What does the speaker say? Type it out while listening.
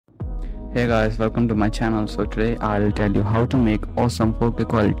Hey guys, welcome to my channel. So today I'll tell you how to make awesome 4K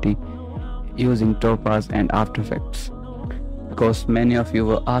quality using Topaz and After Effects. Because many of you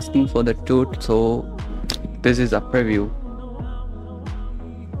were asking for the tool, so this is a preview.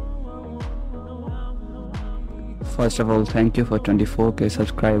 First of all, thank you for 24K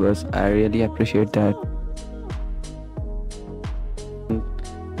subscribers. I really appreciate that.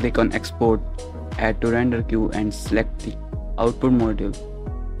 Click on export, add to render queue and select the output module.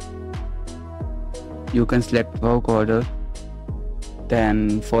 You can select work order,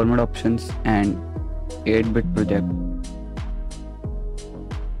 then format options and 8-bit project,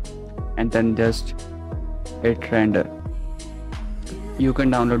 and then just hit render. You can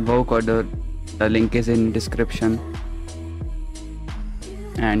download work order, the link is in description,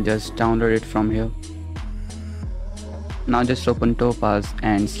 and just download it from here. Now just open Topaz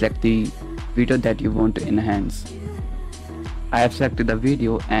and select the video that you want to enhance. I have selected the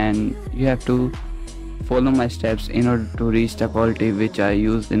video and you have to follow my steps in order to reach the quality which I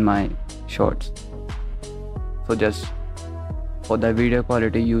used in my shorts. So just for the video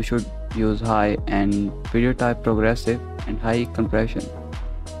quality you should use high and video type progressive and high compression.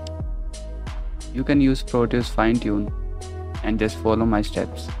 You can use Pro Tools fine tune and just follow my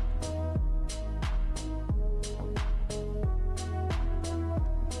steps.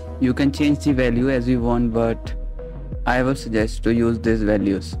 You can change the value as you want, but I would suggest to use these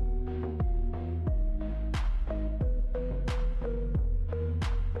values.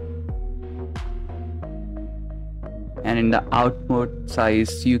 And in the output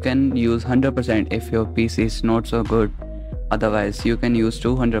size you can use 100% if your PC is not so good, otherwise you can use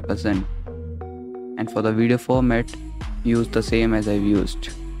 200%. And for the video format, use the same as I've used.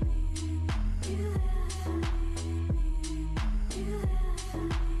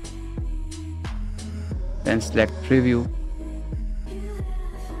 Then select preview.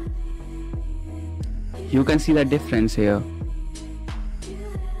 You can see the difference here.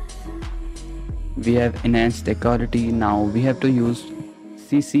 We have enhanced the quality. Now we have to use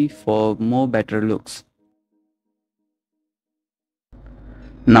CC for more better looks.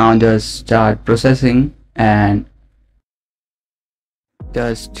 Now just start processing and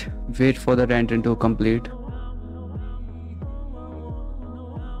just wait for the rendering to complete.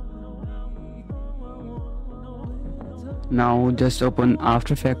 Now just open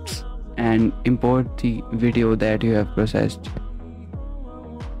After Effects and import the video that you have processed.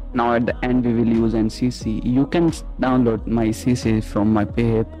 Now at the end we will use an CC. You can download my CC from my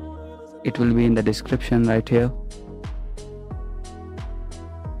page. It will be in the description right here.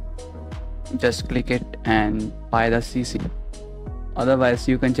 Just click it and buy the CC. Otherwise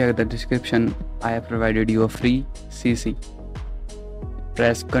you can check the description. I have provided you a free CC.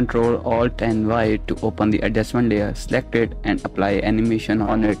 Press Ctrl Alt and Y to open the adjustment layer. Select it and apply animation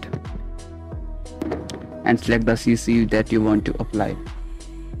on it. And select the CC that you want to apply.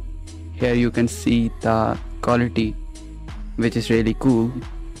 Here you can see the quality, which is really cool.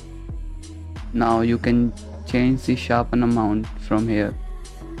 Now you can change the sharpen amount from here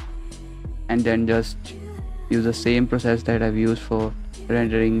and then just use the same process that I've used for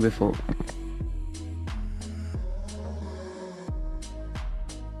rendering before.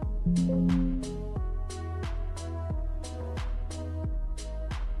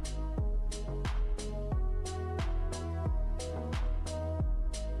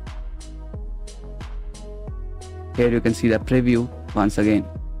 Here you can see the preview once again.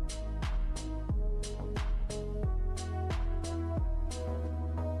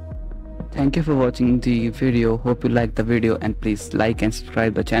 Thank you for watching the video. Hope you liked the video and please like and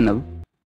subscribe the channel.